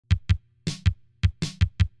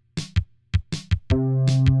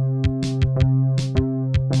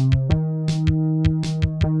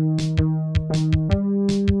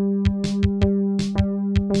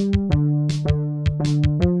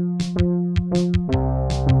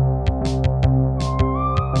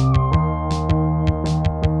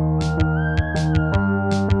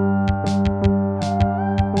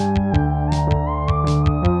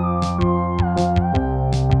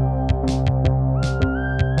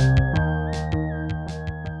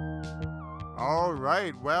All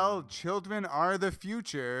right. Well, children are the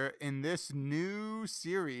future in this new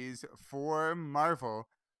series for Marvel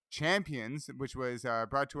Champions, which was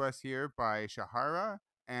brought to us here by Shahara.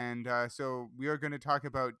 And so we are going to talk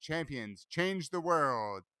about Champions Change the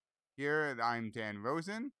World. Here, I'm Dan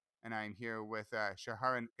Rosen, and I'm here with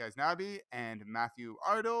Shahara Ghaznavi and Matthew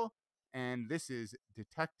Ardle. And this is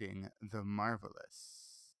Detecting the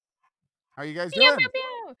Marvelous. How are you guys Pew, doing? pew,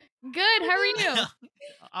 pew. Good. How are you?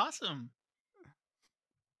 Awesome.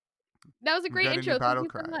 That was a We've great got a new intro. Thank battle you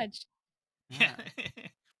so cry. much. Yeah.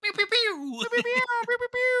 Pew, pew, pew. Pew, pew, pew, pew,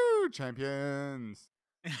 pew, champions.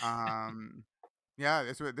 Yeah,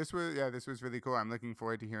 this was really cool. I'm looking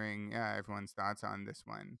forward to hearing everyone's thoughts on this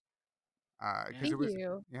one. Because Thank it was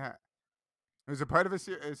you. it was a part of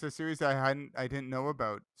it's a series that I didn't know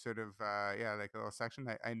about. Sort of like a little section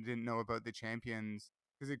that I didn't know about the champions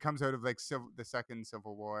because it comes out of like the second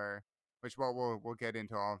Civil War, which we'll get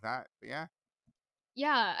into all of that. But yeah,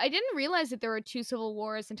 Yeah, I didn't realize that there were two civil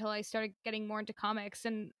wars until I started getting more into comics.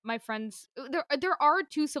 And my friends, there are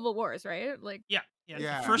two civil wars, right? Like, Yeah.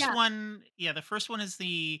 yeah, The first Yeah. one, the first one is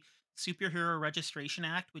the Superhero Registration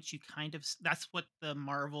Act, which you kind of that's what the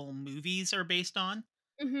Marvel movies are based on.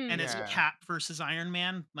 And it's yeah. Cap versus Iron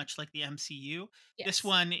Man, much like the MCU. This Yes.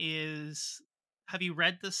 one is have you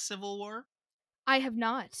read the Civil War? I have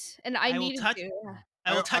not, and I I will needed touch to.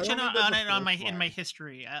 I will I touch only read on the it on first in my one.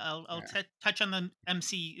 history. I'll Yeah, touch on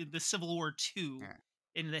the Civil War 2 yeah.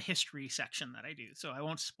 in the history section that I do. So I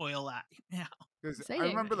won't spoil that now. Because I Exciting.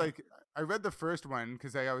 remember, Yeah. like, I read the first one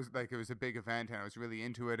because I always like it was a big event and I was really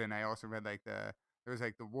into it. And I also read like there was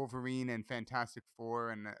like the Wolverine and Fantastic Four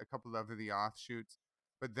and a couple of the offshoots.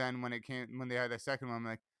 But then when they had a second one, I'm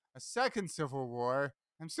like, a second Civil War.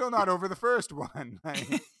 I'm still not over the first one.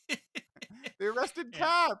 Like, they arrested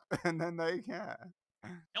Yeah. Cap, and then yeah.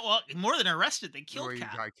 Well, more than arrested, they Well, killed he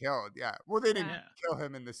Cap. got killed. Yeah. Well, they didn't Yeah. Yeah. kill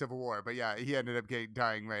him in the Civil War, but yeah, he ended up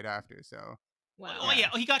dying right after. So Wow. Oh yeah,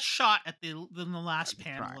 he got shot at in the at last the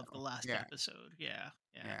panel of the trial. last Yeah. episode. Yeah.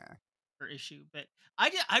 Yeah. Or issue. But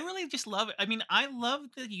I really just love it. I mean, I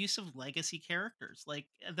love the use of legacy characters, like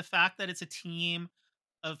the fact that it's a team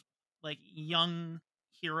of like young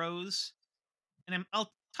heroes. And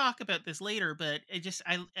I'll talk about this later, but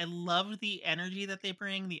I love the energy that they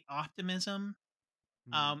bring, the optimism.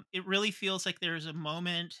 Mhm. It really feels like there's a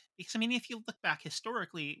moment because I mean, if you look back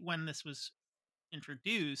historically when this was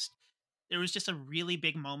introduced, there was just a really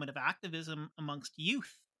big moment of activism amongst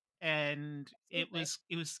youth, and Absolutely.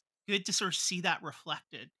 it was good to sort of see that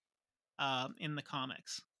reflected in the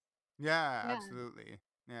comics. Yeah, Yeah. absolutely.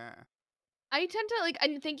 Yeah. I tend to like,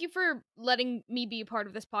 and thank you for letting me be a part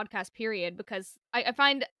of this podcast. Period, because I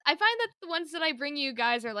find that the ones that I bring you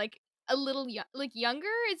guys are like a little like younger,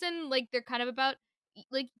 as in like they're kind of about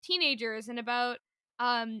like teenagers and about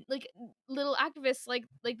like little activists like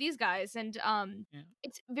these guys, and Yeah,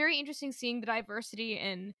 it's very interesting seeing the diversity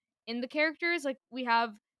in the characters. Like we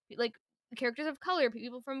have like characters of color,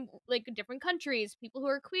 people from like different countries, people who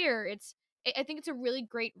are queer. I think it's a really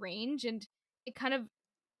great range, and it kind of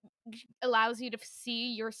allows you to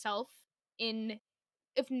see yourself in,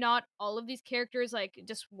 if not all of these characters, like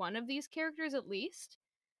just one of these characters at least.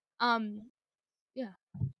 um yeah.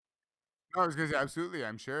 No, I was gonna say absolutely.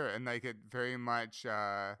 I'm sure, and like it very much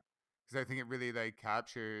because I think it really like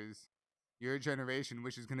captures your generation,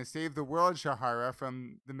 which is gonna save the world, Shahara,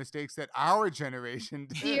 from the mistakes that our generation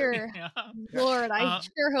did. Dear yeah, Yeah, Lord, I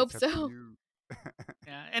sure hope it's up to so. you.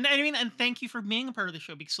 yeah. And I mean, and thank you for being a part of the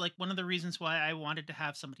show because, like, one of the reasons why I wanted to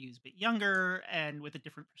have somebody who's a bit younger and with a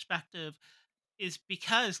different perspective is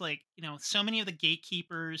because, like, so many of the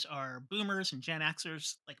gatekeepers are boomers and Gen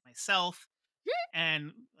Xers like myself,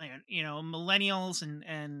 and millennials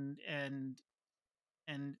and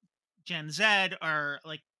Gen Z are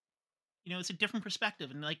like, it's a different perspective.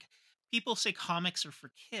 And like people say comics are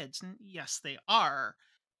for kids, and yes, they are,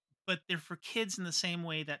 but they're for kids in the same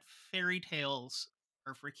way that fairy tales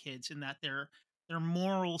are for kids, in that they're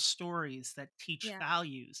moral stories that teach Yeah.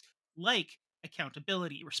 values like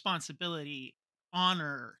accountability, responsibility,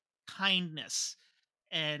 honor, kindness.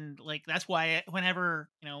 And like that's why whenever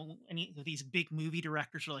any of these big movie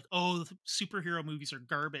directors are like, "Oh, the superhero movies are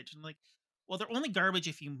garbage," and like, well, they're only garbage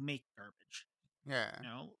if you make garbage. Yeah,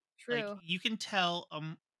 Like True. you can tell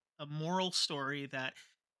a moral story that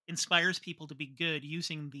inspires people to be good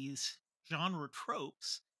using these genre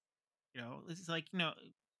tropes. It's like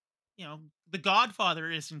you know, The Godfather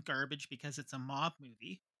isn't garbage because it's a mob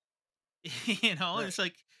movie. Right. It's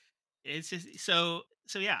like it's just so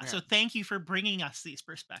yeah. Yeah. So thank you for bringing us these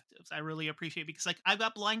perspectives. I really appreciate it because like I've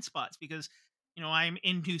got blind spots because I'm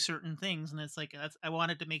into certain things and it's like I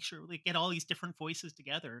wanted to make sure we get all these different voices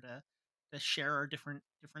together to share our different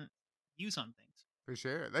views on things. For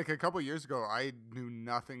sure. Like a couple years ago, I knew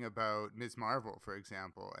nothing about Ms. Marvel, for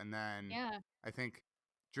example, and then Yeah. I think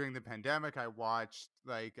during the pandemic, I watched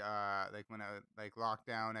like when I like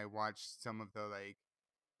lockdown, I watched some of the like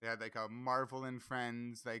they had like a Marvel and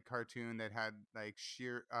Friends like cartoon that had like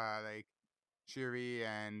Shiri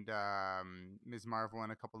and Ms. Marvel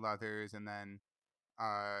and a couple others, and then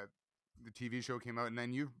uh the TV show came out, and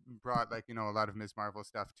then you brought like a lot of Ms. Marvel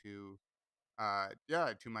stuff to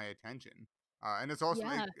yeah, to my attention. And it's also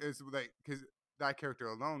Yeah. like because that character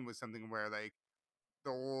alone was something where like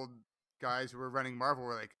the old guys who were running Marvel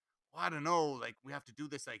were like, well, I don't know, like we have to do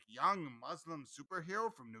this like young Muslim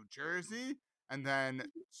superhero from New Jersey, and then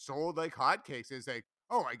sold like hotcakes. It's like,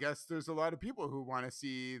 oh, I guess there's a lot of people who want to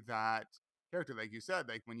see that character, like you said,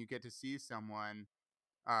 like when you get to see someone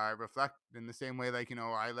reflect in the same way, like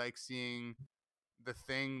I like seeing the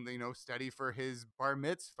thing, study for his bar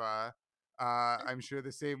mitzvah. I'm sure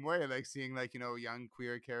the same way, like seeing like young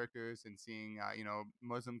queer characters and seeing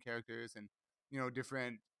Muslim characters and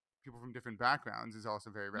different people from different backgrounds is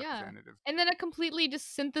also very Yeah. representative. And then a completely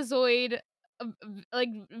just synthezoid like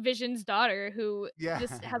Vision's daughter who Yeah.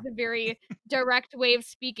 just has a very direct way of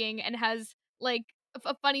speaking and has like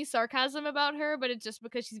a funny sarcasm about her, but it's just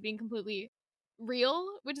because she's being completely real,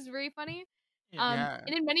 which is very funny. Yeah. Yeah.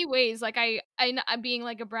 And in many ways, like I'm being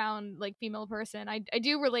like a brown like female person, I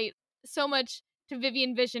do relate so much to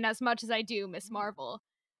Vivian Vision as much as I do Miss Marvel,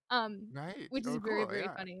 um, Right. which is Oh, very cool. very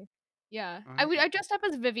Yeah. funny. Yeah, Oh, yeah. I dressed up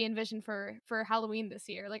as Vivian Vision for Halloween this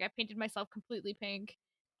year. Like I painted myself completely pink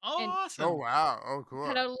and Oh, Oh, awesome. wow. Oh, cut cool.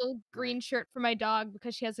 out a little Nice. green shirt for my dog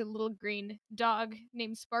because she has a little green dog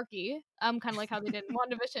named Sparky. Kind of like how they did in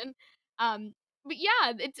WandaVision. Um, but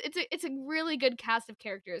yeah, it's a really good cast of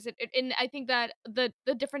characters, and I think that the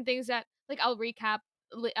different things that like I'll recap,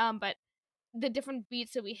 but the different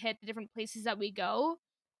beats that we hit, the different places that we go,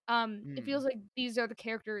 it Hmm. feels like these are the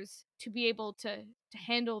characters to be able to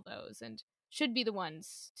handle those and should be the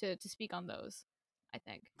ones to speak on those. I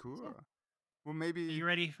think. So yeah, Cool. Well, Are maybe you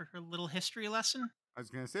ready for a little history lesson? I was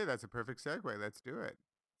gonna say that's a perfect segue. Let's do it.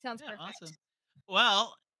 sounds Yeah, perfect. awesome.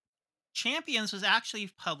 Well, Champions was actually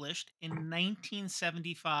published in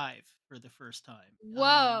 1975 for the first time.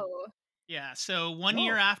 Whoa. Yeah, so 1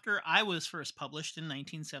 year Oh. after I was first published in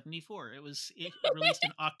 1974. It released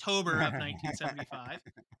in October of 1975.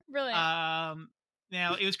 Brilliant. Um,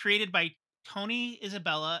 Now it was created by Tony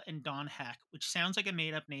Isabella and Don Heck, which sounds like a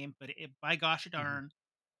made up name, but by gosh darn,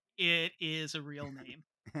 it is a real name.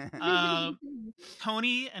 Um,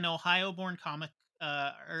 Tony, an Ohio-born comic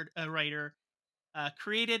a writer,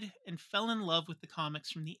 created and fell in love with the comics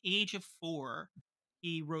from the age of 4.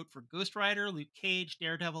 He wrote for Ghost Rider, Luke Cage,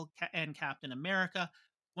 Daredevil, and Captain America.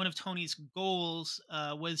 One of Tony's goals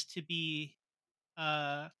uh, was to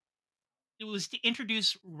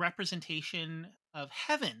introduce representation of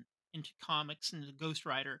heaven into comics and Ghost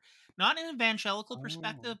Rider. Not an evangelical Oh.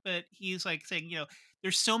 perspective, but he's like saying,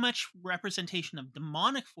 there's so much representation of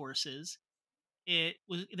demonic forces.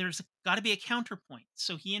 There's got to be a counterpoint.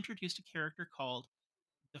 So he introduced a character called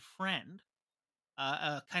the Friend,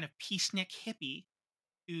 a kind of peacenik hippie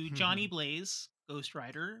who Johnny Blaze, Ghost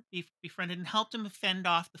Rider, befriended and helped him fend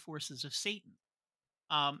off the forces of Satan.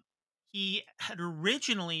 Um, he had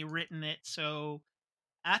originally written it so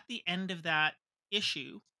at the end of that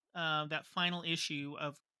issue, that final issue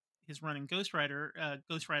of his run in Ghost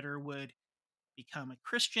Rider would become a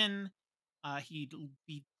Christian. He'd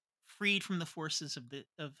be freed from the forces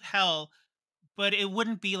of hell, but it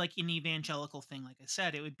wouldn't be like an evangelical thing. Like I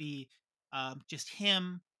said, it would be just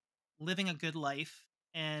him living a good life,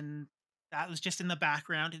 and that was just in the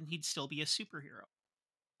background, and he'd still be a superhero.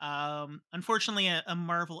 Unfortunately, a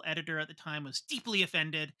Marvel editor at the time was deeply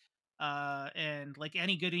offended, and like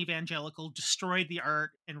any good evangelical, destroyed the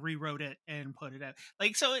art and rewrote it and put it out.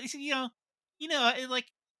 Like so,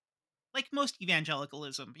 like most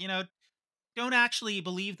evangelicalism, don't actually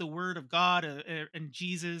believe the word of God and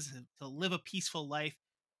Jesus to live a peaceful life,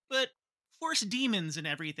 but force demons and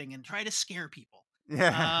everything and try to scare people.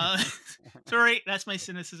 Yeah. Uh, sorry, that's my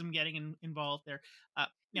cynicism getting involved there.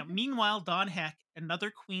 Meanwhile, Don Heck,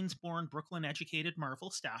 another Queens-born, Brooklyn-educated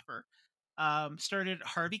Marvel staffer, started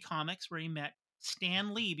Harvey Comics, where he met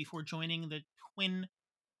Stan Lee before joining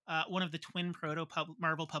one of the twin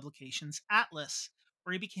Marvel publications, Atlas,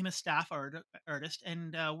 where he became a staff artist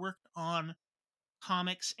and worked on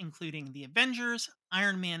comics, including the Avengers,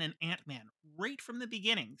 Iron Man, and Ant Man, right from the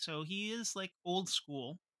beginning. So he is like old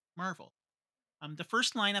school Marvel. The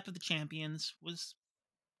first lineup of the champions was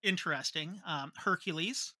interesting.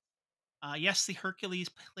 Hercules. Yes, the Hercules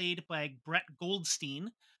played by Brett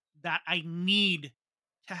Goldstein, that I need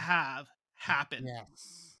to have happen.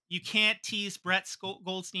 Yes, You can't tease Brett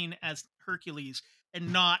Goldstein as Hercules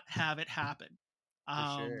and not have it happen. for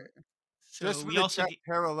sure. So Just for we the also chest get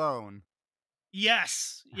hair alone.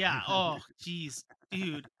 yes, yeah. Oh, geez,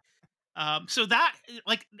 dude. So that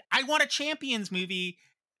like I want a Champions movie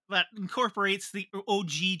that incorporates the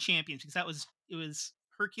OG Champions because it was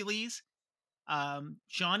Hercules,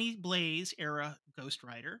 Johnny Blaze era Ghost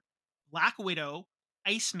Rider, Black Widow,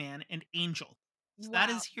 Iceman, and Angel. So that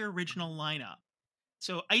Wow. is your original lineup.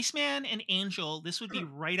 So Iceman and Angel, this would be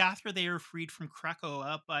right after they were freed from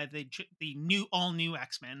Krakoa by the new all new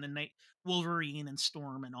X Men, the Night Wolverine and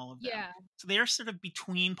Storm and all of them. Yeah. So they're sort of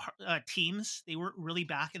between teams. They weren't really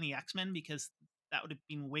back in the X Men because that would have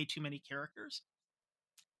been way too many characters.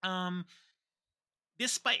 Um,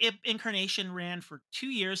 this incarnation ran for 2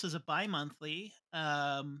 years as a bi-monthly.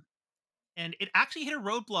 And it actually hit a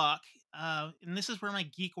roadblock. And this is where my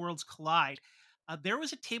geek worlds collide. There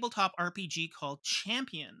was a tabletop RPG called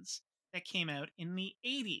Champions that came out in the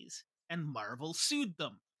 80s, and Marvel sued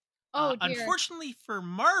them. Oh dear. Unfortunately for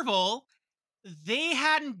Marvel, they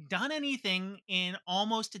hadn't done anything in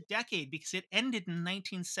almost a decade because it ended in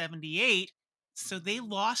 1978. So they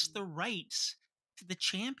lost the rights to the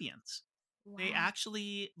Champions. They Wow.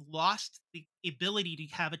 actually lost the ability to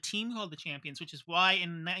have a team called the Champions, which is why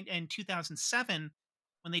in 2007,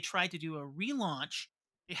 when they tried to do a relaunch,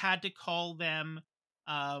 they had to call them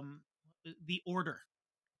um, the Order.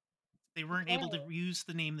 They weren't able to Okay. use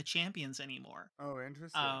the name the Champions anymore. Oh,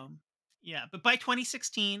 interesting. Um, yeah, but by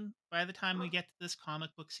 2016, by the time we get to this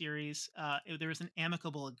comic book series, there was an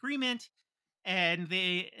amicable agreement, and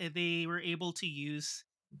they were able to use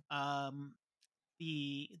um,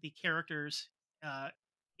 the characters uh,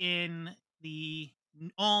 in the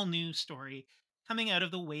all new story coming out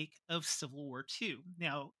of the wake of Civil War II.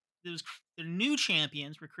 Now, the new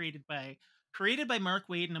champions were created by Mark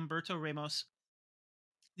Waid and Humberto Ramos.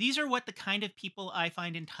 These are what the kind of people I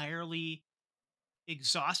find entirely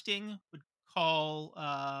exhausting would call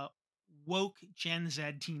woke Gen Z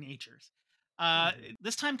teenagers. Mhm.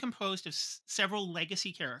 This time composed of several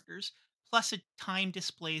legacy characters plus a time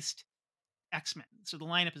displaced X-Men. So the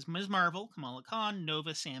lineup is Ms. Marvel, Kamala Khan,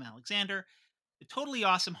 Nova, Sam Alexander, the totally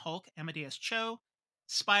awesome Hulk, Amadeus Cho,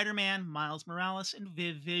 Spider-Man, Miles Morales, and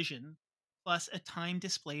Viv Vision, plus a time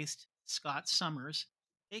displaced Scott Summers,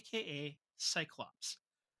 aka Cyclops.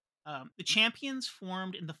 The champions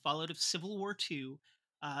formed in the fallout of Civil War II,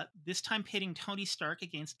 this time pitting Tony Stark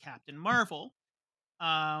against Captain Marvel.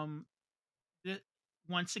 Um, the,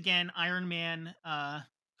 Once again, Iron Man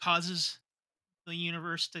causes the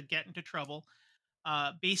universe to get into trouble,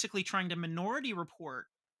 basically trying to minority report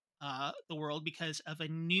the world because of a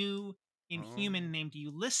new inhuman Oh, named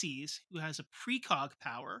Ulysses who has a precog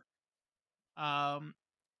power. Um,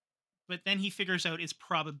 but then he figures out it's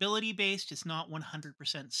probability based, it's not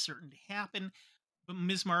 100% certain to happen. But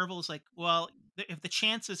Ms. Marvel is like, well, if the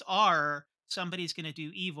chances are somebody's going to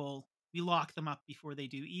do evil, we lock them up before they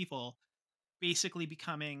do evil, basically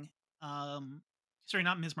becoming, sorry,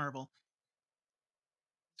 not Ms. Marvel.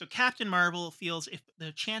 So Captain Marvel feels if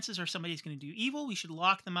the chances are somebody's going to do evil, we should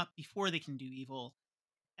lock them up before they can do evil,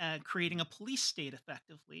 creating a police state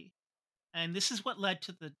effectively. And this is what led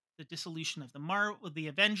to the dissolution of the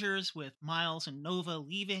Avengers with Miles and Nova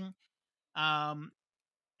leaving. Um,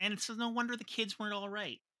 and it's no wonder the kids weren't all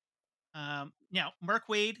right. Now, Mark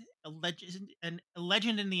Waid, a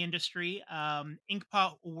legend in the industry,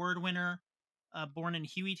 Inkpot Award winner, born in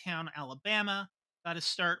Hueytown, Alabama, got his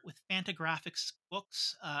start with Fantagraphics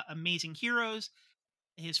books, Amazing Heroes.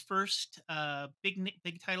 His first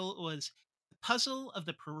big title was The Puzzle of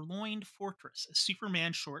the Purloined Fortress, a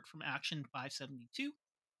Superman short from Action 572.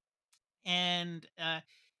 And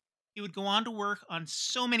he would go on to work on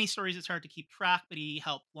so many stories it's hard to keep track, but he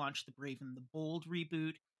helped launch the Brave and the Bold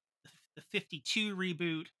reboot, the 52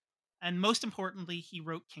 reboot, and most importantly, he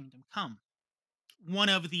wrote Kingdom Come, one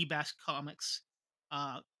of the best comics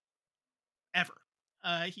uh, ever.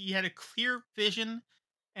 He had a clear vision,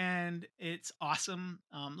 and it's awesome.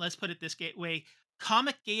 Let's put it this way: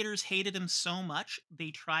 Comic Gators hated him so much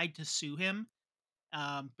they tried to sue him.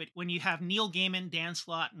 But when you have Neil Gaiman, Dan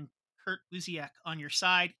Slott, and Kurt Busiek on your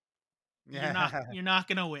side, yeah. you're not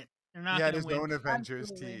gonna win. You're He not had gonna his win. own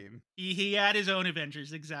Avengers Absolutely. team. He had his own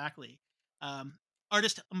Avengers exactly.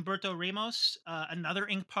 Artist Humberto Ramos, another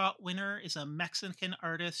Inkpot winner, is a Mexican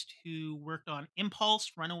artist who worked on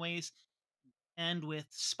Impulse, Runaways, and with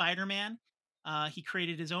Spider Man. He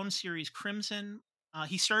created his own series, Crimson.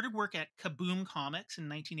 He started work at Kaboom Comics in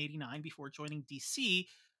 1989 before joining DC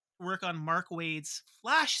to work on Mark Waid's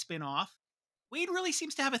Flash spinoff. Waid really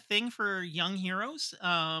seems to have a thing for young heroes,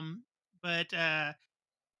 but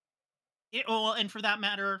well, and for that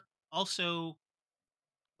matter, also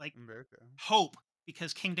like Umberto. hope,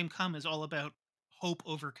 because Kingdom Come is all about hope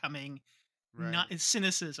overcoming Right. not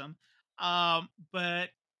cynicism.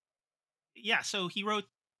 But yeah, so he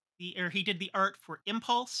did the art for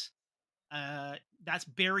Impulse. That's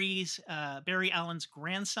Barry Allen's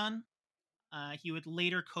grandson. He would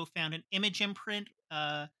later co-found an image imprint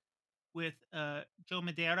with Joe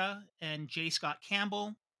Madeira and J. Scott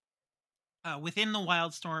Campbell within the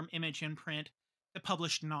Wildstorm image imprint to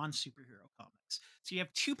publish non-superhero comics. So you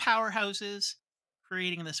have two powerhouses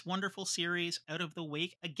creating this wonderful series out of the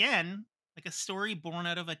wake. Again, like a story born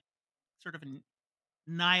out of a sort of a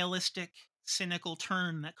nihilistic, cynical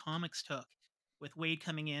turn that comics took, with Waid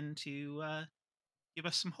coming in to give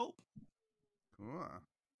us some hope. Cool.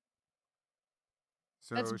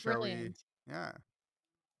 That's So shall we? brilliant. Yeah.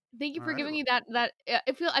 Thank you All for right. giving me that.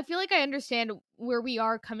 I feel like I understand where we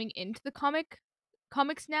are coming into the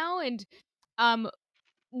comics now, and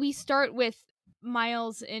we start with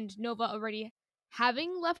Miles and Nova already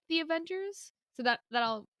having left the Avengers, so that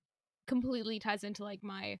all completely ties into like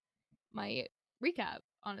my recap,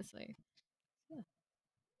 honestly.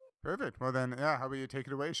 Perfect. Well then, yeah. How about you take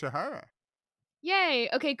it away, Shahara? Yay!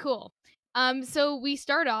 Okay, cool. So we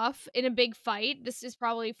start off in a big fight. This is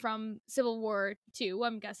probably from Civil War 2,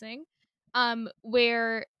 I'm guessing.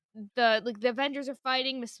 Where the Avengers are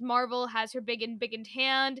fighting. Miss Marvel has her big and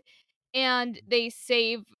hand, and they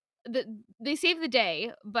save the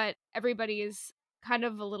day, but everybody is kind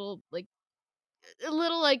of a little like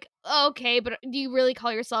oh, okay, but do you really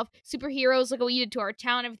call yourself superheroes? Look what you did to our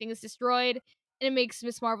town. Everything is destroyed, and it makes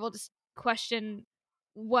Miss Marvel just question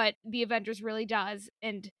what the Avengers really does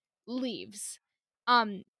and leaves.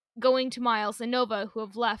 Going to Miles and Nova, who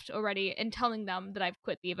have left already, and telling them that I've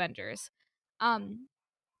quit the Avengers.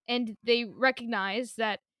 And they recognize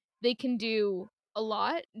that they can do a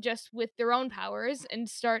lot just with their own powers and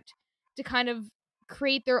start to kind of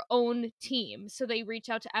create their own team. So they reach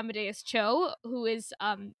out to Amadeus Cho, who is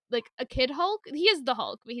like a kid Hulk. He is the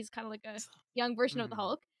Hulk, but he's kind of like a young version of the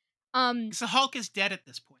Hulk. So Hulk is dead at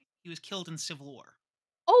this point. He was killed in Civil War.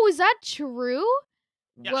 Oh, is that true?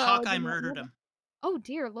 Yeah, Whoa, Hawkeye murdered him. Oh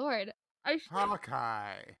dear lord.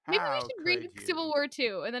 Hawkeye. Maybe we How should read could you? Civil War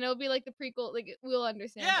 2, and then it'll be like the prequel. Like we'll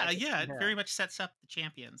understand. better. Yeah, it Yeah. very much sets up the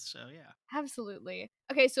champions. So yeah. Absolutely.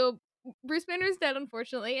 Okay, so Bruce Banner's dead,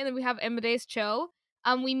 unfortunately, and then we have Amadeus Cho.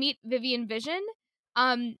 We meet Vivian Vision.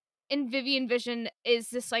 And Vivian Vision is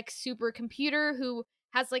this like super computer who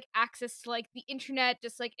has like access to like the internet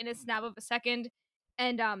just like in a snap of a second,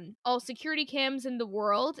 and all security cams in the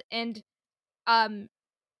world, and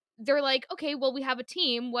they're like, okay, well we have a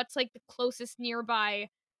team. What's like the closest nearby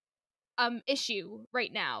issue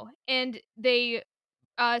right now? And they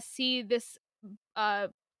see this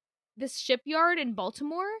this shipyard in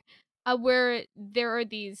Baltimore, where there are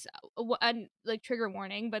these like trigger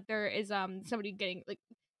warning, but there is somebody getting like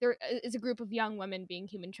there is a group of young women being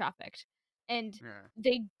human trafficked, and Yeah.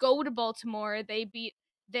 they go to Baltimore. They beat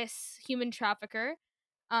this human trafficker,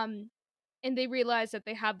 and they realize that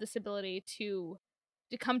they have this ability to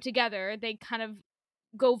come together. They kind of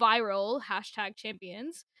go viral,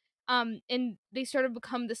 #champions, and they sort of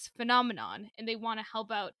become this phenomenon, and they want to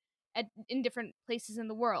help out in different places in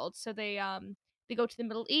the world. So they go to the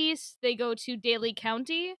Middle East, they go to Daly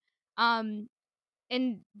County, and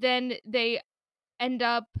then they end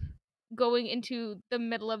up going into the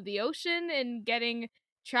middle of the ocean and getting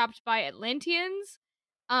trapped by Atlanteans,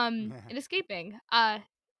 and escaping.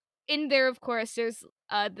 In there, of course, there's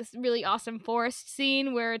this really awesome forest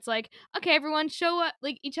scene where it's like, okay, everyone show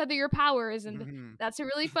like each other your powers, and that's a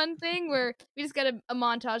really fun thing where we just get a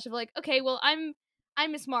montage of like, okay, well, I'm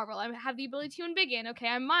Miss Marvel, I have the ability to embiggen. Okay,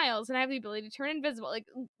 I'm Miles, and I have the ability to turn invisible,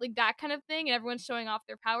 like that kind of thing, and everyone's showing off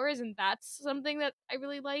their powers, and that's something that I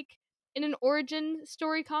really like in an origin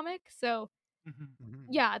story comic. So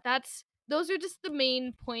yeah, those are just the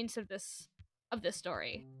main points of this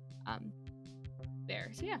story.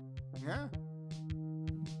 There, so yeah. Yeah.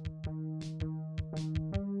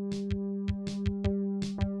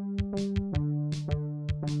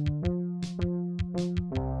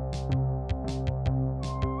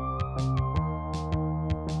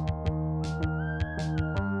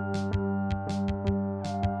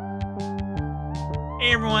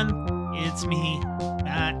 Hey everyone, it's me,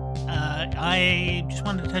 Matt. I just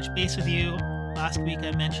wanted to touch base with you. Last week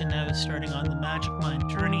I mentioned I was starting on the Magic Mind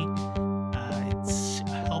journey. It's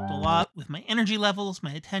helped a lot with my energy levels,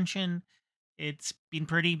 my attention. It's been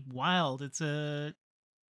pretty wild. It's a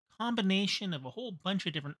combination of a whole bunch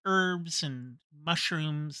of different herbs and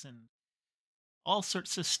mushrooms and all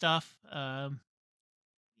sorts of stuff.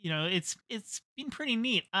 It's been pretty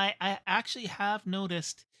neat. I actually have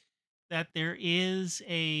noticed that there is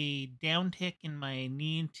a downtick in my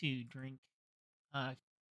need to drink uh,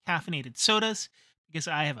 caffeinated sodas because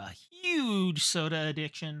I have a huge soda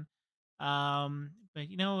addiction. But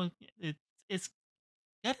it it's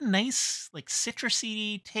got a nice like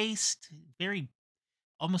citrusy taste, very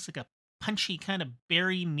almost like a punchy kind of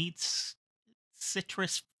berry meets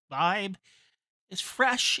citrus vibe. It's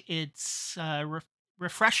fresh, it's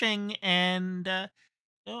refreshing, and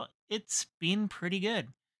it's been pretty good.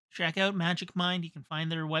 Check out Magic Mind. You can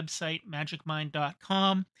find their website,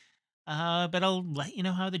 magicmind.com. But I'll let you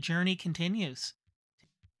know how the journey continues.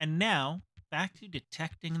 And now, back to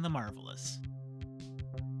detecting the marvelous.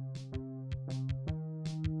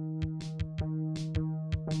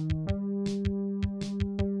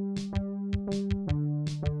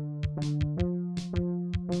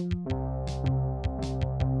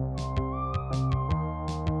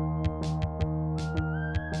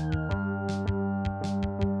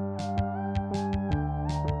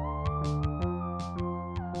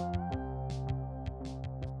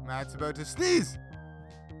 Matt's about to sneeze.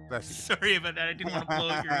 Bless you. Sorry about that. I didn't want to blow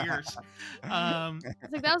out your ears.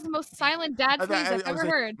 It's like that was the most silent dad I, sneeze I, I've I was ever like,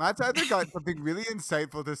 heard. Matt's either got something really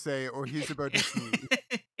insightful to say, or he's about to sneeze.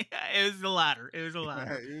 It was the latter. It was the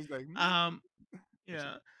latter. He was like, Um,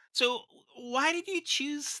 yeah. So, why did you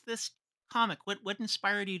choose this comic? What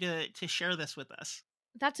inspired you to share this with us?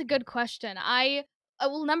 That's a good question.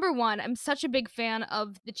 Well, number one, I'm such a big fan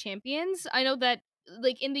of the Champions. I know that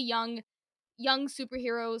like in the young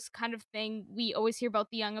superheroes kind of thing, we always hear about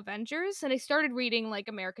the Young Avengers, and I started reading like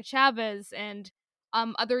America Chavez and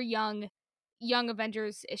other young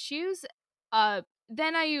Avengers issues.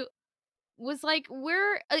 Then I was like,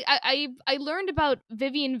 where I learned about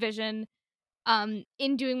Vivian Vision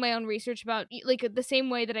in doing my own research about like the same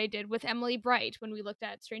way that I did with Emily Bright when we looked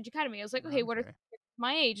at Strange Academy. I was like, okay, what are okay.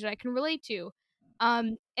 my age that I can relate to?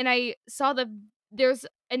 And I saw that there's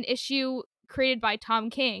an issue created by Tom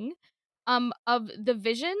King of the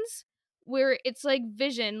Visions, where it's like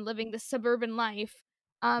Vision living the suburban life,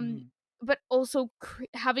 um Mhm. but also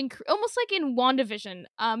almost like in WandaVision,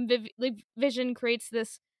 Vision creates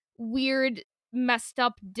this weird messed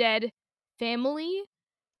up dead family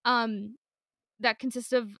um that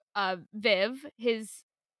consists of Viv, his,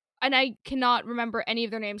 and I cannot remember any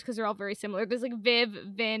of their names because they're all very similar. There's like Viv,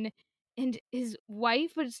 Vin, and his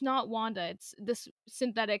wife, but it's not Wanda. It's this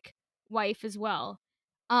synthetic wife as well.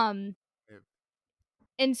 Um, Yep.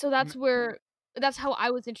 and so M- that's how I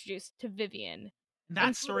was introduced to Vivian. That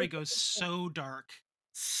And so story goes so dark,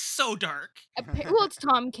 so dark. well, it's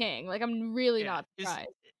Tom King. Like I'm really Yeah, not surprised.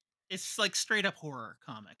 it's like straight up horror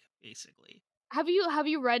comic, basically. Have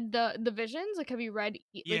you read the Visions? Like have you read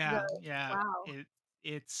like the Yeah, yeah. wow.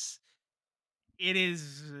 It's it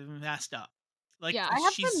is messed up. Like Yeah, I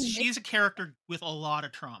have some she's a character with a lot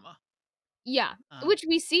of trauma. Yeah, Um, which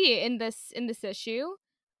we see in this issue.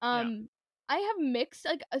 yeah. I have mixed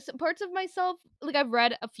like parts of myself. Like I've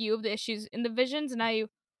read a few of the issues in the Visions, and I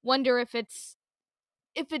wonder if it's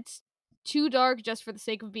too dark just for the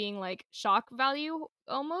sake of being like shock value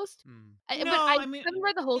almost. Hmm. But No, I I mean, haven't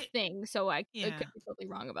read the whole it, thing, so I yeah. could be totally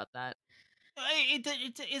wrong about that.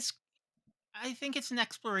 It's I think it's an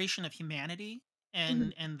exploration of humanity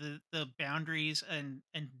Mhm. and the boundaries and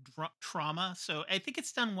trauma. So I think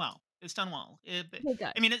it's done well. It's done well. Okay,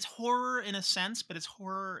 good. I mean, it's horror in a sense, but it's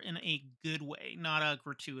horror in a good way, not a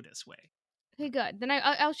gratuitous way. Okay, good. Then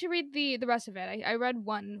I should read the rest of it. I read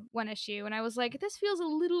one issue, and I was like, this feels a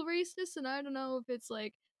little racist, and I don't know if it's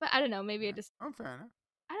like, but I don't know. Maybe I Yeah. just Oh, fair enough.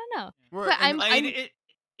 I don't know. Well, But and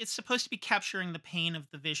It's supposed to be capturing the pain of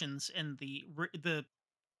the visions and the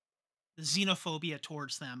xenophobia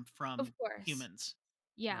towards them of from course. humans.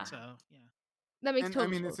 Yeah, right. So yeah. that makes And I total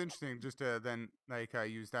mean, sense. it's interesting just to then like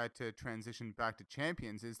use that to transition back to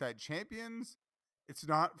Champions. Is that Champions? It's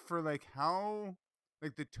not for like how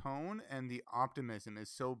like the tone and the optimism is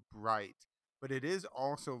so bright, but it is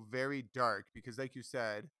also very dark because, like you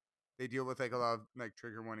said, they deal with like a lot of like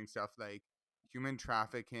trigger warning stuff, like human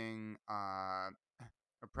trafficking,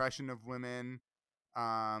 oppression of women.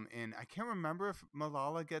 And I can't remember if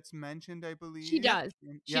Malala gets mentioned. I She believe. Yep, does.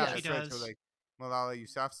 She Yeah, does. she that's right. So does. like Malala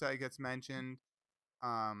Yousafzai gets mentioned.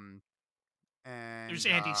 Um, There's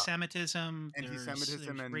and anti-Semitism,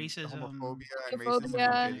 anti-Semitism there's and racism. homophobia and racism in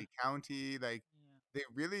Homophobia. Daly County. Like Yeah. they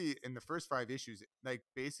really in the first 5 issues, like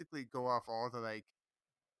basically go off all the like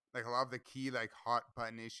a lot of the key like hot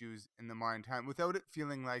button issues in the modern time without it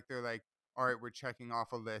feeling like they're like, all right, we're checking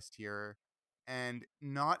off a list here, and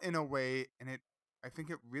not in a way. And I think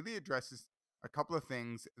it really addresses a couple of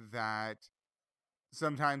things that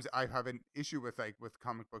sometimes I have an issue with, like with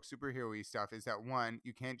comic book superhero stuff, is that one,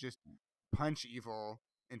 you can't just punch evil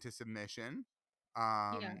into submission.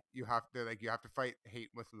 Yeah. You have to like you have to fight hate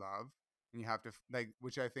with love, and you have to like,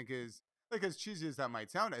 which I think is like, as cheesy as that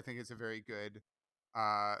might sound, I think it's a very good,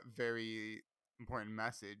 very important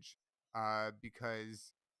message,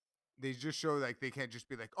 because they just show like they can't just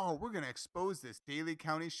be like, oh, we're gonna expose this Daly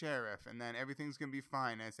County sheriff and then everything's gonna be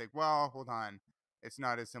fine. And it's like, well, hold on, it's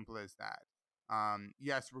not as simple as that.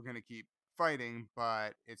 Yes, we're gonna keep fighting,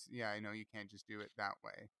 but it's, yeah, I know you can't just do it that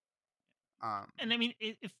way. Um, And I mean,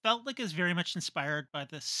 it felt like it's very much inspired by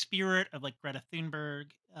the spirit of like Greta Thunberg,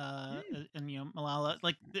 mm, and Malala,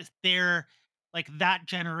 like their like that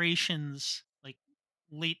generation's like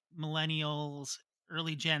late millennials,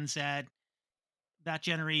 early Gen Z, that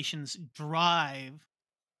generation's drive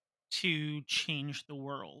to change the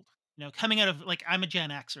world. Coming out of like I'm a Gen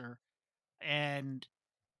Xer, and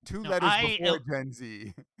two no, letters before Gen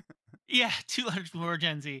Z. yeah, 2 letters more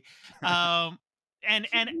Gen Z, um, and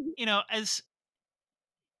as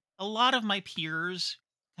a lot of my peers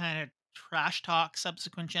kind of trash talk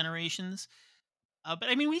subsequent generations. But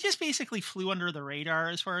I mean, we just basically flew under the radar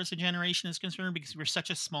as far as the generation is concerned because we're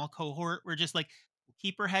such a small cohort. We're just like, we'll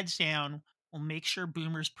keep our heads down. We'll make sure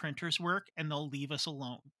boomers' printers work, and they'll leave us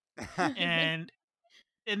alone. And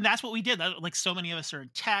that's what we did. Like so many of us are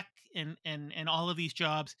in tech and all of these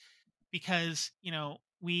jobs because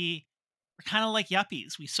we were kind of like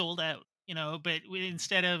yuppies. We sold out. But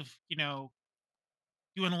instead of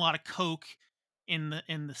doing a lot of coke in the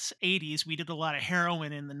 80s, we did a lot of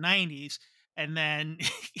heroin in the 90s, and then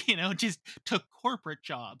just took corporate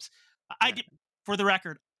jobs. I Yeah. did, for the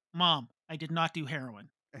record, Mom, I did not do heroin.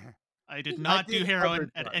 I did I not did do other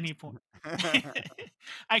heroin at any point. drugs.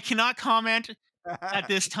 I cannot comment at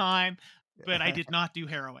this time, but I did not do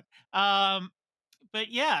heroin. But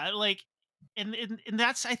yeah, like, and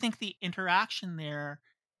that's, I think, the interaction there,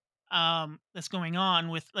 that's going on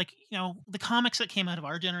with, like, the comics that came out of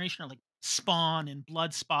our generation are like Spawn and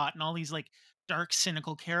Bloodspot and all these like dark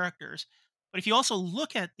cynical characters. But if you also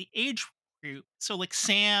look at the age group, so like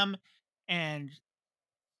Sam and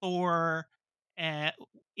Thor, uh,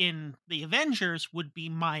 in the Avengers would be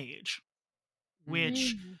my age, Mm,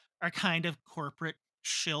 which Mm. are kind of corporate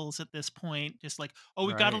shills at this point, just like, oh,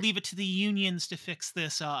 we've got to right. leave it to the unions to fix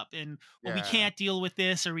this up, and well, we Yeah. can't deal with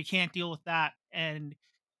this or we can't deal with that. And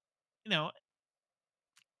you know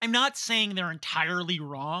I'm not saying they're entirely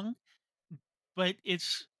wrong, but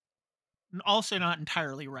it's also not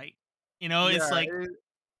entirely right. It's Yeah. like,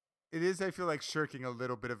 It is, I feel like, shirking a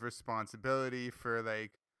little bit of responsibility for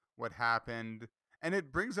like what happened. And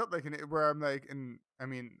it brings up like where I'm like, and I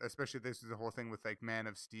mean, especially this is the whole thing with like Man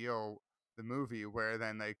of Steel, the movie, where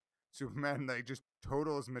then like Superman like just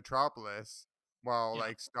totals Metropolis while yeah.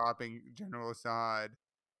 like stopping General Assad.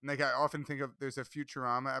 And like I often think of, there's a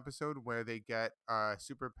Futurama episode where they get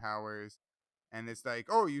superpowers, and it's like,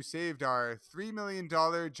 oh, you saved our $3 million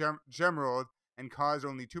Gemerald and caused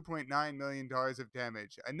only $2.9 million of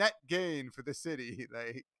damage, a net gain for the city.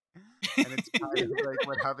 Like, and it's kind of like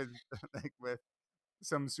what happens like with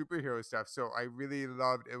some superhero stuff. So I really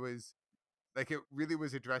loved, it was like, it really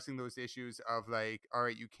was addressing those issues of like, all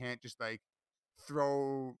right, you can't just like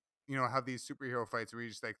throw, have these superhero fights where you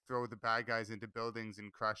just like throw the bad guys into buildings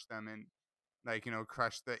and crush them, and like,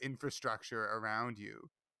 crush the infrastructure around you.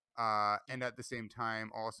 Yeah. And at the same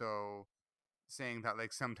time also saying that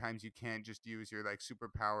like sometimes you can't just use your like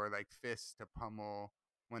superpower like fists to pummel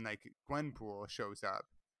when like Gwenpool shows up,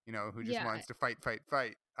 who just Yeah. wants to fight, fight,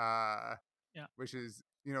 fight. Yeah. Which is,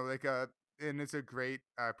 like and it's a great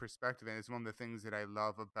perspective, and it's one of the things that I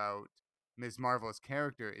love about Ms. Marvel's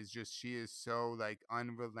character, is just she is so like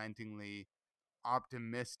unrelentingly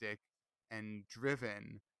optimistic and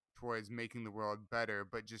driven towards making the world better,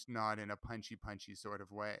 but just not in a punchy sort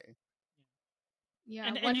of way. Yeah.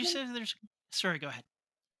 And One you thing. said there's sorry, go ahead.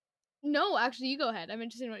 No, actually, you go ahead. I'm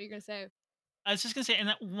interested in what you're gonna say. I was just gonna say, and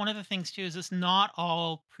that one of the things too is it's not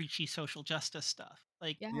all preachy social justice stuff.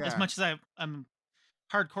 Like, Yeah. as Yeah. much as I'm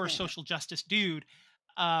hardcore social justice dude,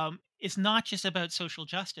 it's not just about social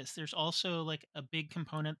justice. There's also like a big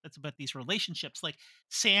component that's about these relationships, like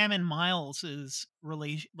Sam and Miles's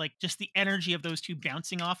relation, like just the energy of those two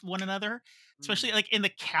bouncing off one another, especially Mm. like in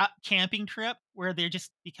the camping trip where they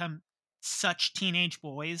just become such teenage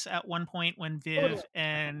boys at one point when Totally. Viv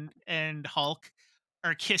and Hulk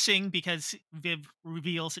are kissing because Viv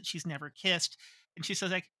reveals that she's never kissed, and she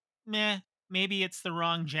says like, "Meh, maybe it's the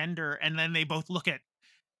wrong gender," and then they both look at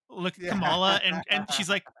Yeah. Kamala, and she's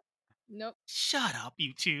like, Nope. "Shut up,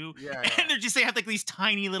 you two." Yeah, And they have like these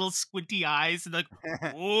tiny little squinty eyes, and like,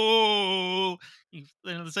 "Whoa!"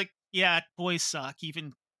 And it's like, yeah, boys suck.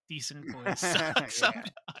 Even decent boys suck yeah.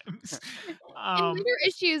 sometimes. In Um, later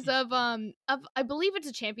issues of I believe it's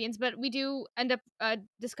a Champions, but we do end up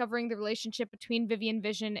discovering the relationship between Vivian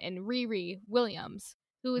Vision and Riri Williams,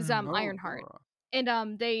 who is mhm, Oh, Ironheart. cool.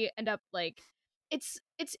 And they end up like it's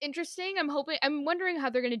interesting. I'm wondering how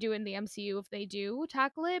they're gonna do it in the MCU if they do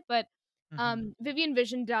tackle it, but mhm. Vivian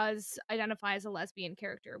Vision does identify as a lesbian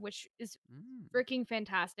character, which is Mm. freaking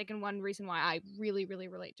fantastic and one reason why I really, really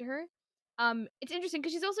relate to her. It's interesting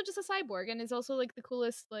because she's also just a cyborg and is also like the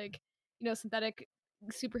coolest synthetic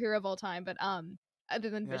superhero of all time, but other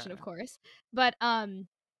than Vision, of Yeah. course. But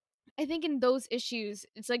I think in those issues,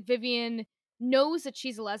 it's like Vivian knows that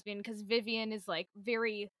she's a lesbian because Vivian is like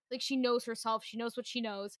very like she knows herself, she knows what she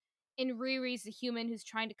knows. And Riri's a human who's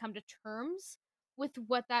trying to come to terms with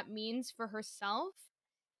what that means for herself.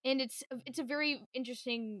 And it's very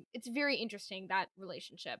interesting that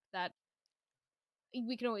relationship that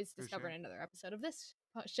we can always For discover sure. in another episode of this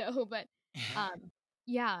show. But Yeah. um,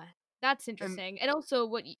 yeah, that's And interesting. And also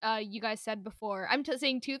what you guys said before. I'm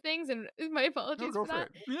saying two things, and my no, apologies go for for that.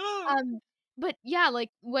 it. Yeah. Um, but yeah, like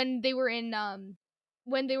when they were in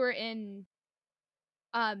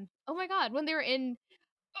oh my god, when they were in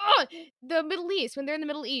oh, the Middle East, when they're in the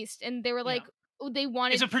Middle East, and they were Yeah. like they It's a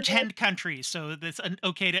wanted pretend country, so that's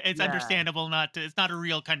okay to it's Yeah. understandable not to it's not a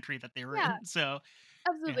real country that they were yeah. in. So,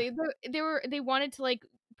 yeah. Absolutely. They wanted to like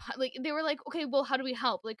they were like, okay, well, how do we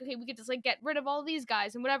help? Like, okay, we could just like get rid of all these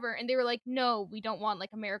guys and whatever. And they were like, no, we don't want like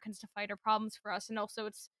Americans to fight our problems for us. And also,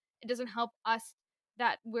 it doesn't help us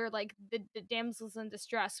that we're like the damsels in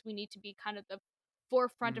distress. We need to be kind of the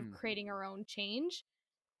forefront of Mm. creating our own change.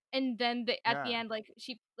 And then at the Yeah. end, like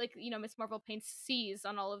she like Miss Marvel paints C's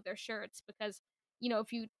on all of their shirts because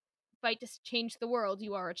if you fight to change the world,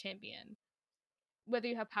 you are a champion whether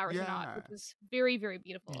you have powers or not, which Yeah. is very, very Yeah.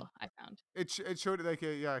 beautiful, I found. It showed like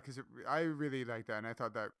yeah, because I really like that, and I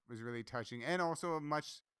thought that was really touching, and also a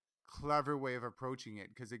much clever way of approaching it.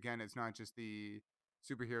 Because again, it's not just the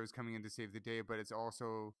superheroes coming in to save the day, but it's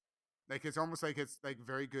also like it's almost like it's like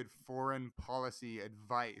very good foreign policy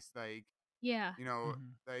advice. Like Yeah.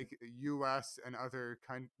 Mhm. like U.S. and other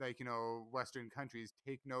like Western countries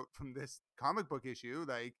take note from this comic book issue.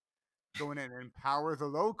 Like go in and empower the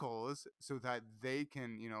locals so that they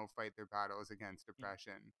can fight their battles against Yeah.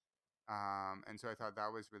 oppression. And so I thought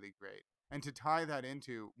that was really great. And to tie that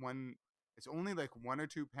into one, it's only like one or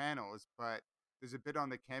two panels, but there's a bit on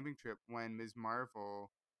the camping trip when Ms.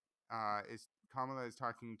 Marvel is Kamala is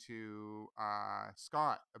talking to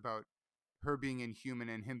Scott about her being inhuman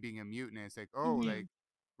and him being a mutant. And it's like, oh, Mhm. like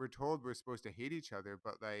we're told we're supposed to hate each other,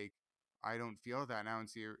 but like I don't feel that, and I don't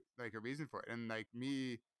see like a reason for it. And like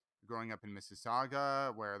me growing up in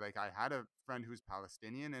Mississauga, where like I had a friend who's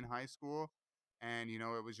Palestinian in high school, and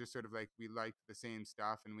it was just sort of like we liked the same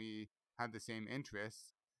stuff and we had the same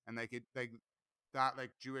interests, and like it like that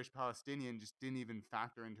like Jewish Palestinian just didn't even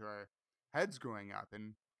factor into our heads growing up,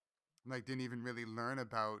 and like didn't even really learn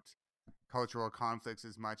about cultural conflicts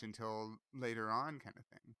as much until later on, kind of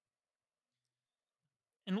thing.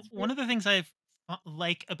 And It's very one of the things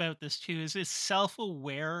like about this too is it's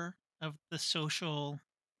self-aware of the social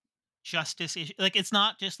justice issue. Like it's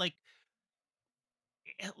not just like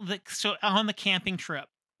so on the camping trip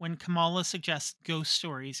when Kamala suggests ghost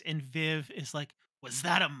stories and Viv is like, "Was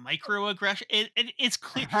that a microaggression?" It's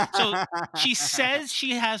clear. So she says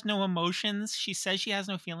she has no emotions. She says she has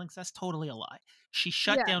no feelings. That's totally a lie. She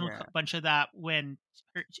shut yeah. down Yeah. a bunch of that when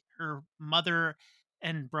her mother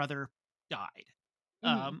and brother died.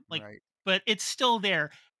 Mhm. Like, Right. but it's still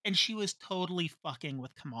there, and she was totally fucking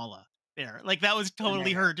with Kamala there. Like that was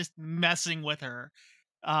totally Yeah. her just messing with her.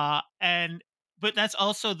 And but that's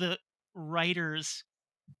also the writers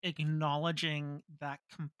acknowledging that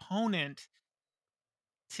component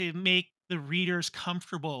to make the readers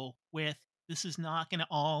comfortable with this is not going to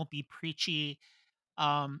all be preachy.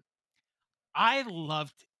 um I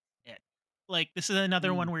loved it. Like this is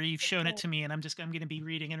another one Mm. where you've shown it Cool. to me and I'm going to be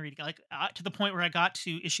reading and reading like to the point where I got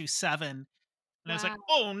to issue 7 and I was like, Wow.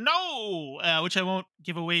 "Oh no!" Which I won't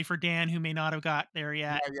give away for Dan, who may not have got there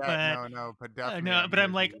yet. Not yet. But No, but definitely no, I'm but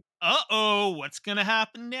I'm like, busy. "Uh-oh, what's gonna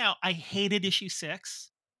happen now?" I hated issue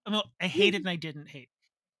 6. I hated and I didn't hate.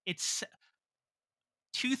 It's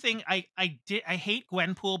two thing I hate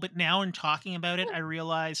Gwenpool, but now in talking about it, I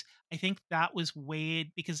realize I think that was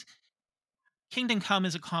weighed because Kingdom Come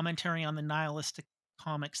is a commentary on the nihilistic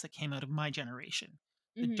comics that came out of my generation,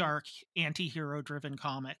 the Mhm. dark anti-hero driven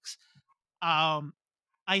comics. Um,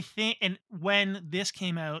 I think, and when this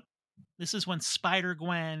came out, this is when Spider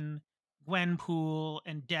Gwen, Gwenpool,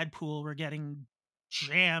 and Deadpool were getting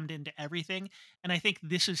jammed into everything. And I think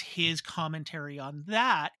this is his commentary on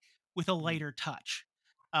that with a Mm. lighter touch.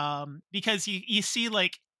 Because you see,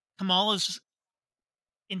 like, Kamala's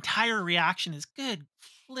entire reaction is good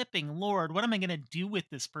flipping lord, what am I going to do with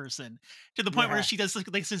this person, to the point where Yeah. she does like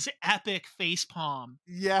this epic face palm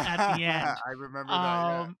Yeah. at the end. I remember that.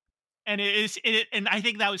 Yeah. um and and I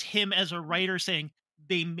think that was him as a writer saying,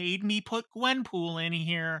 they made me put Gwenpool in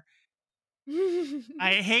here,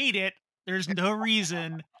 I hate it, there's no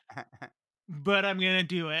reason, but I'm gonna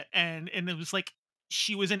do it. And it was like,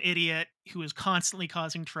 she was an idiot who was constantly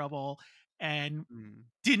causing trouble and Mm.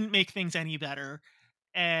 didn't make things any better,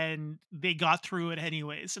 and they got through it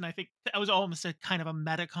anyways. And I think that was almost a kind of a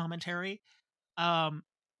meta commentary. Um,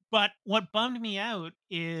 but what bummed me out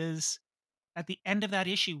is at the end of that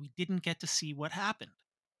issue, we didn't get to see what happened.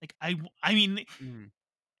 Like I mean, Mm.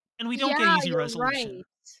 and we don't get Yeah, easy you're right. resolution,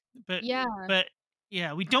 but Yeah. but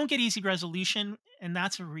yeah, we don't get easy resolution, and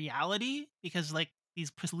that's a reality because like these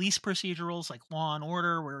police procedurals, like Law and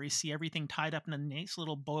Order, where we see everything tied up in a nice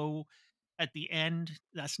little bow at the end,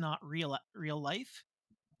 that's not real life.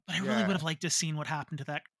 But I really would Yeah. have liked to have seen what happened to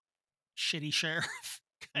that shitty sheriff.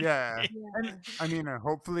 kind of Yeah. thing. And Yeah. I mean,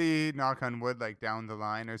 hopefully, knock on wood, like down the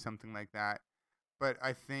line or something like that. But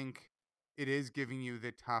I think it is giving you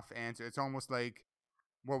the tough answer. It's almost like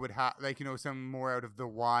what would happen, like, some more out of The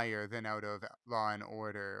Wire than out of Law and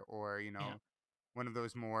Order, or, Yeah, one of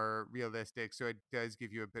those more realistic. So it does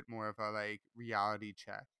give you a bit more of a like reality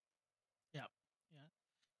check. yeah, yeah.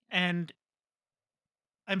 And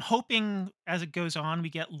I'm hoping as it goes on, we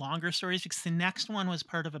get longer stories because the next one was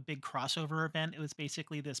part of a big crossover event. It was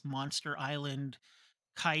basically this Monster Island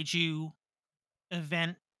kaiju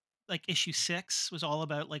event. Like issue 6 was all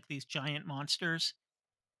about like these giant monsters.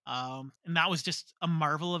 And that was just a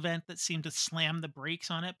Marvel event that seemed to slam the brakes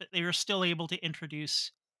on it, but they were still able to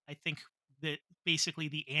introduce, I think, the basically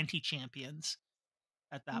the anti champions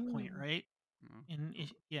at that point, Mm. right? Mm.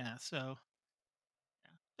 And yeah, so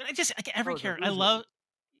yeah. But I just like every Oh, that character, I is really. love.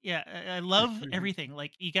 Yeah, I love everything.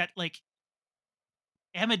 Like you got like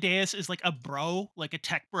Amadeus is like a bro, like a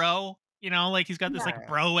tech bro. Like he's got this like Yeah.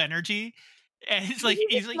 bro energy, and it's But like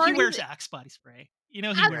he's a he smart. wears Axe body spray. He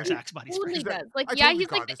Yeah. wears He Axe body spray. totally He's like, does. Like, I yeah, totally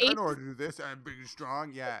he's like got the this. I know how eighth to do this. I'm big and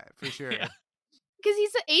strong. Yeah, for Yeah, sure. because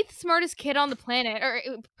he's the eighth smartest kid on the planet or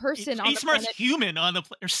person on eighth the smartest planet. human on the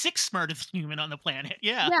or sixth smartest human on the planet.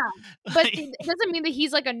 Yeah, Yeah, but Like, it doesn't mean that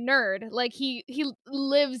he's like a nerd. Like he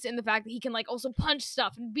lives in the fact that he can like also punch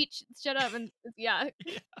stuff and beat shit up and yeah.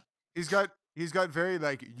 yeah, He's got very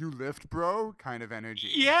like you lift, bro, kind of energy.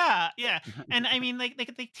 yeah, yeah. And I mean, like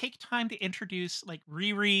they take time to introduce like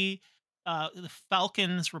Riri, the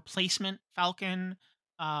Falcon's replacement Falcon,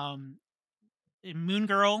 um, Moon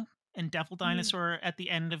Girl, and Devil Mm. Dinosaur at the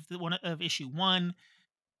end of the one of issue 1.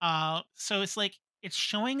 So it's like it's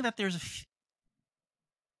showing that it's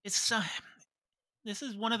this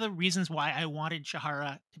is one of the reasons why I wanted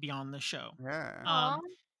Shahara to be on the show. Yeah. Aw. Um,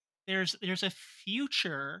 there's a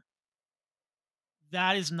future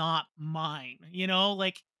that is not mine.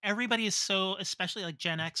 Like everybody is so, especially like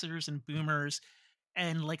Gen Xers and Boomers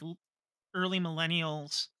and like early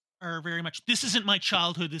millennials are very much, this isn't my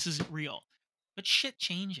childhood, this isn't real. But shit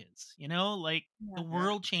changes. Like the Yeah. Yeah,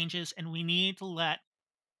 world changes, and we need to let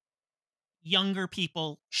younger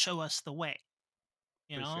people show us the way.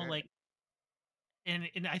 for sure. Like, and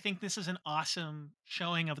I think this is an awesome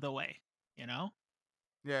showing of the way. You know,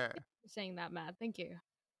 Yeah. For saying that, Matt. Thank you.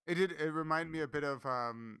 It reminded me a bit of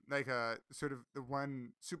like a sort of the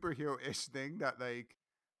one superhero ish thing that like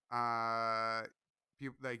uh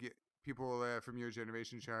people from your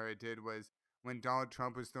generation, Shara, did was when Donald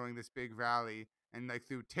Trump was throwing this big rally and like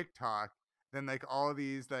through TikTok, then like all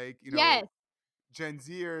these like Yes. Gen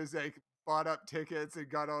Zers like bought up tickets and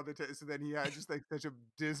got all the so then he had just like such a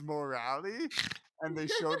dismal rally, and they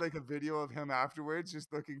showed like a video of him afterwards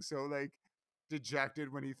just looking so like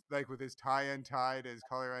dejected when he like with his tie untied, his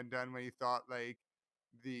collar undone, when he thought like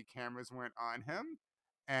the cameras weren't on him.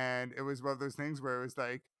 And it was one of those things where it was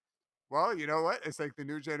like, well, you know what? It's like the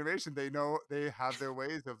new generation. They know they have their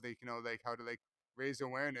ways of like, like how to like raise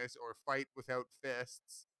awareness or fight without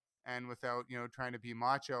fists and without, trying to be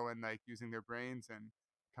macho and like using their brains and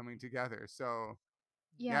coming together. So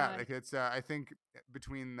yeah, Yeah. like it's I think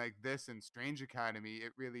between like this and Strange Academy,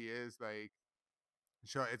 it really is like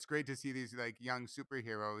So it's great to see these like young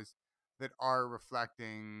superheroes that are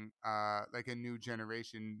reflecting like a new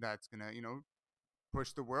generation that's gonna,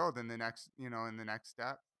 push the world in the next, in the next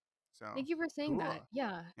step. So Thank you for saying cool. that.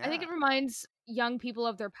 Yeah. I think Yeah. it reminds young people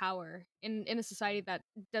of their power in a society that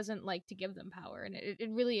doesn't like to give them power. And it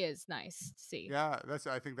really is nice to see. Yeah,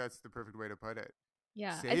 I think that's the perfect way to put it.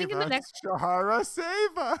 Yeah. I think Save in the us, next Shahara,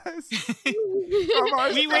 save us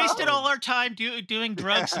from We wasted ourselves. all our time doing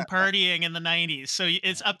drugs and partying in the 90s, so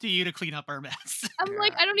it's up to you to clean up our mess. I'm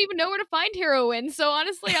like, Yeah. I don't even know where to find heroin. So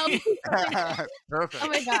honestly, I'll do something. Perfect. Oh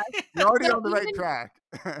my god. You're already But on the right even track.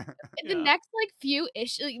 the Yeah. next like few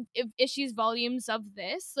issues volumes of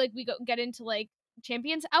this, like we get into like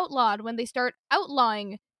Champions Outlawed when they start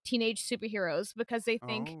outlawing teenage superheroes because they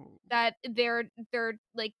think Oh. that they're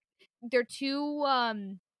like they're too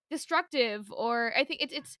destructive, or I think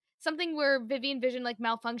it's something where Vivian Vision like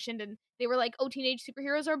malfunctioned and they were like, oh, teenage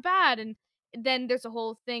superheroes are bad, and then there's a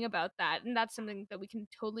whole thing about that, and that's something that we can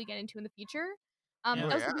totally get into in the future. Yeah. I Oh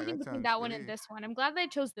was yeah, debating that between sounds that one and great. this one. I'm glad that I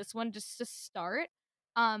chose this one just to start.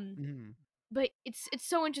 Um, Mhm. but it's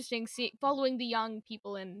so interesting following the young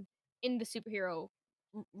people in the superhero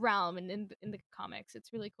realm and in the comics.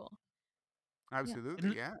 It's really cool. Yeah.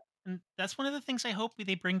 Absolutely, yeah. And that's one of the things I hope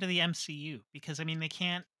they bring to the MCU, because I mean they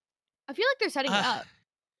can't. I feel like they're setting it up.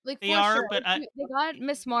 Like They for are, sure. but Like, they got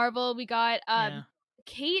Miss Marvel, we got yeah,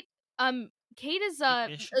 Kate Kate is Kate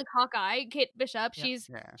Bishop. like Hawkeye, Kate Bishop. Yeah.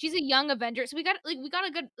 Yeah. She's a young Avenger. So we got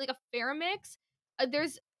a good like a fair mix.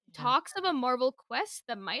 There's Yeah. talks of a Marvel Quest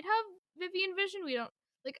that might have Vivian Vision. We don't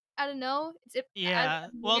I don't know. Yeah.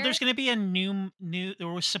 Well, there's going to be a new. There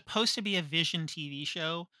was supposed to be a Vision TV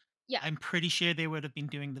show. Yeah. I'm pretty sure they would have been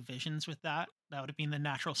doing the Visions with that. That would have been the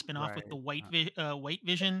natural spinoff with the Right. White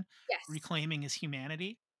Vision Yes. reclaiming his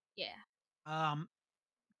humanity. Yeah.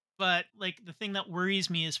 But like the thing that worries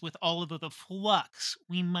me is with all of the flux,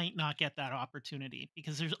 we might not get that opportunity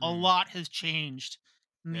because there's a lot has changed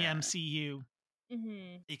in the Yeah. MCU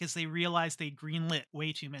Mm-hmm. because they realized they greenlit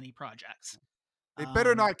way too many projects. They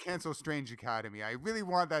better not cancel Strange Academy. I really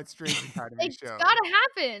want that Strange Academy It's show. gotta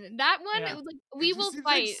happen. That one, Yeah. it was like It we just will seems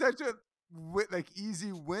fight. like such a like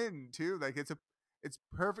easy win too. Like it's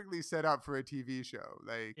perfectly set up for a TV show.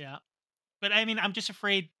 Like Yeah. But I mean, I'm just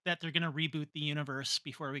afraid that they're going to reboot the universe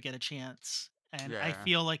before we get a chance. And I Yeah.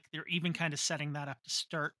 feel like they're even kind of setting that up to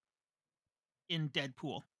start in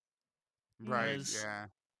Deadpool. Right. Because- Yeah.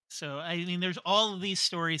 So, I mean, there's all of these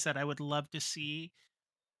stories that I would love to see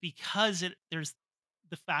because there's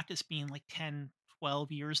the fact it's been like 10,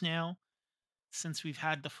 12 years now since we've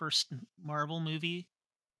had the first Marvel movie.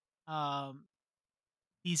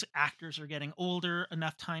 These actors are getting older.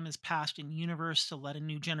 Enough time has passed in universe to let a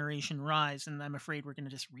new generation rise, and I'm afraid we're going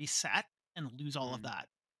to just reset and lose all of that,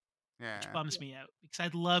 Yeah. which bums me out because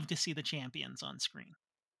I'd love to see the champions on screen.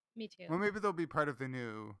 Me too. Well, maybe they'll be part of the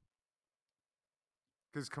new.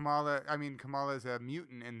 Because Kamala's a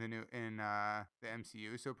mutant in the the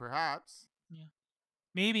MCU, so perhaps.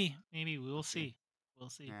 Maybe we will see. We'll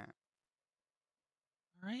see. Yeah.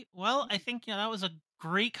 All right. Well, I think that was a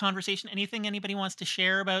great conversation. Anything anybody wants to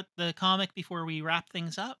share about the comic before we wrap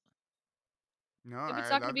things up? No, If it's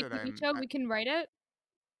I not gonna loved be a it. TV show, we can write it.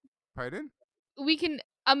 Pardon? We can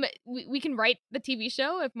we can write the TV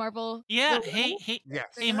show if Marvel. Yeah. will Hey, write it. Yes.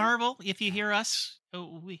 hey, Marvel! If you hear us,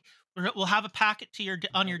 we'll have a packet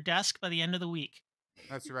on your desk by the end of the week.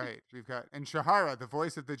 That's right. We've got Shahara, the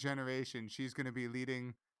voice of the generation. She's going to be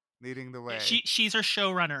leading the way. She's our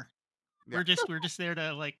showrunner. Yeah. We're just there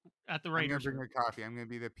to like at the I'm going writers' to bring room. her coffee. I'm going to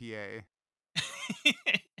be the PA.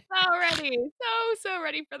 So ready, so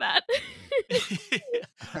ready for that.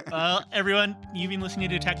 Well, everyone, you've been listening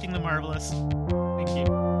to Detecting the Marvelous. Thank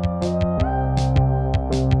you.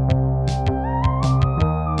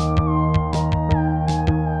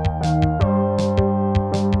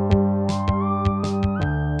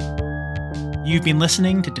 You've been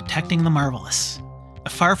listening to Detecting the Marvelous, a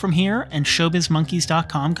Far From Here and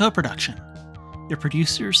ShowbizMonkeys.com co-production. Your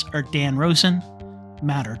producers are Dan Rosen,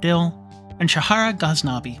 Matt Erdill, and Shahara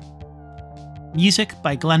Ghaznavi. Music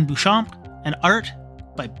by Glenn Bouchamp and art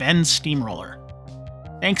by Ben Steamroller.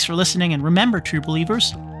 Thanks for listening, and remember, true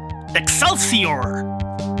believers, Excelsior!